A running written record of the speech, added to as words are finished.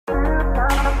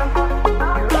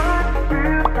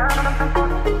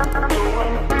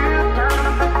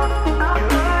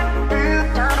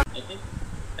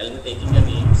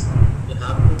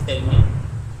tell me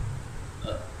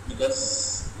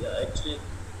because yeah, actually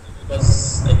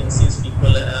because I can see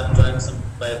people have joined some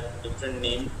by different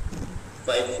name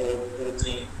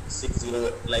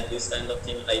 542360 like this kind of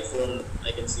thing iPhone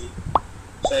I can see.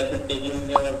 So I'll be taking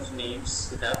your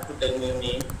names. You have to tell me your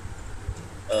name,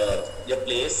 your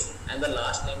place, and the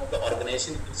last name of the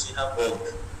organization in which you have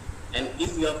worked. And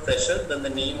if you are fresher, then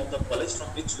the name of the college from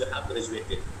which you have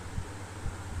graduated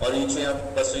or which you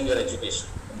have pursuing your education.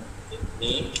 Okay.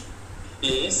 Name,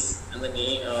 place, and the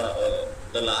name,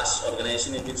 the last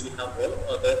organization in which you have worked,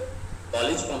 or the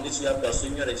college from which you are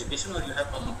pursuing your education, or you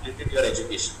have completed your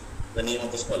education. The name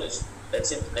of this college.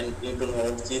 That's it. And you need to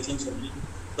know 3 things only.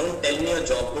 Don't tell me your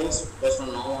job roles because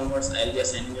from now onwards I'll be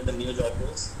assigning you the new job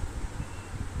roles.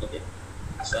 Okay.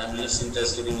 So I'm least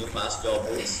interested in your past job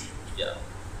roles. Yeah.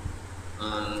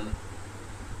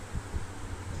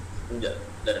 Yeah.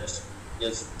 That's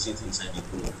just 3 things I need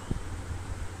to know.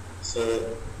 So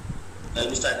I'll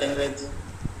be starting with.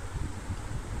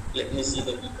 Let me see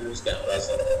the people whose cameras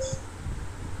are off.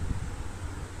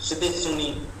 Shitij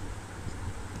Suni.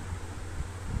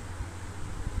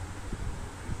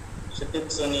 Shitij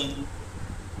Suni.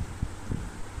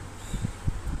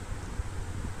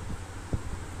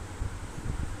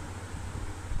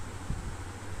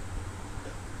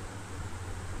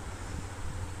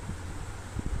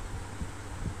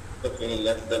 Okay, he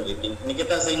left the meeting.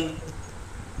 Nikita Singh.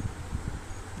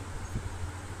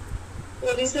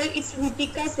 Sorry sir, it's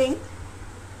Ritika Singh.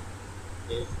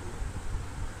 Okay.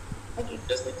 Okay.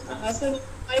 Just So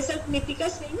myself Nitika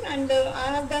Singh, and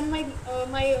I have done my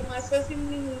masters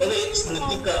in. Okay, it's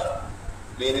Nitika.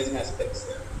 Where is my specs?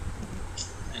 Yeah.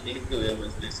 I need to wear my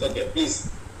specs. Okay, please.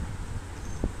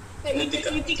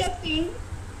 Ritika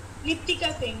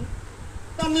Singh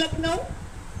from Lucknow,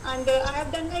 and I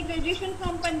have done my graduation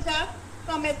from Punjab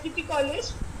from SDP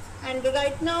College, and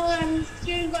right now I am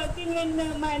still working in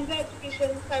Mahindra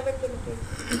Education Private Limited.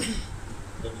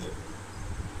 Okay.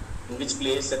 In which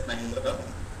place at Mahindra?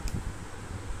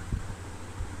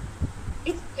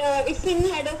 It's in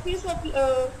head office of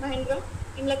Mahindra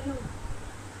in Lucknow.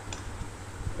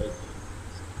 Okay.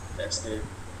 That's great.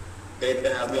 Great to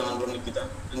have you on board, Nikita.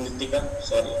 Nitika,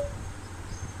 sorry.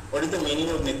 What is the meaning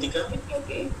of Nitika? It's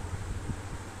okay.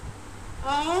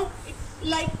 It's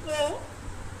like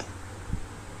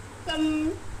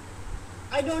some,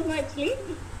 I don't know actually.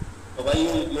 Why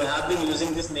you have been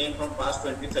using this name from past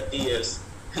 20-30 years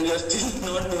and you are still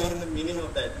not knowing the meaning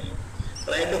of that name.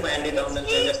 Try to find it out and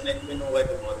just let me know by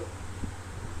tomorrow.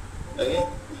 Okay?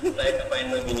 Try to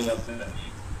find the meaning of the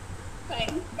name.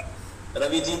 Fine.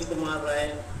 Ravijit Kumar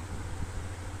Rai.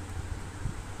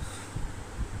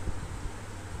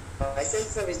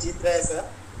 Myself is Vijit Rai, sir.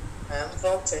 I am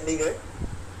from Chandigarh.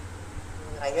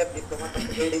 I have diploma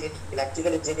completed in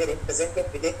electrical engineering, present in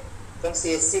BDA from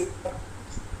CSC,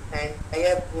 and I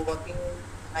have worked in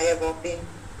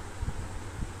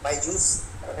Byju's,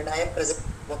 and I am present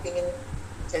working in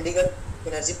Chandigarh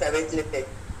Energy Private Limited.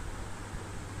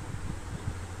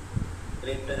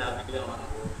 Great to have you on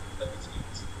board,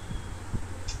 Ravijit.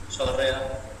 Shaurya.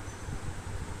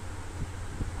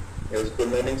 Yes, good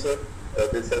morning, sir.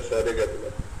 This is Shaurya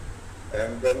Gatula. I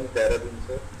am from Dehradun,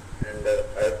 sir, and I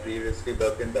have previously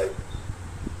worked in Byju's.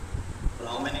 For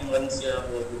how many months you have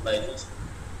worked with Byju's?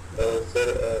 Sir,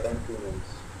 around 2 months.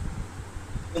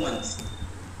 2 months.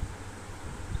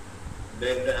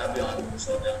 Great to have you on board,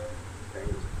 Shaurya. Thank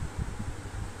you.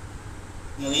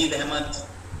 Mueed Ahmed.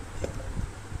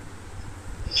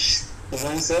 Good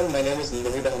morning, sir. My name is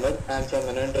Mueed Ahmed. I am from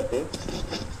Anantapur,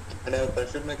 and I have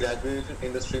pursued my graduation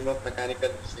in the stream of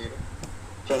mechanical engineering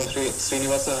from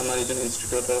Srinivasa Ramanujan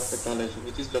Institute of Technology,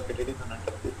 which is located in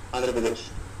Anantapur, Andhra Pradesh.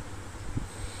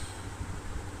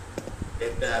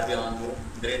 Great to have you on board.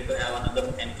 Great to have another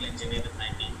mechanical engineer in my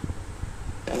team.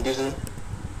 Thank you, sir.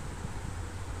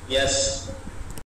 Yes,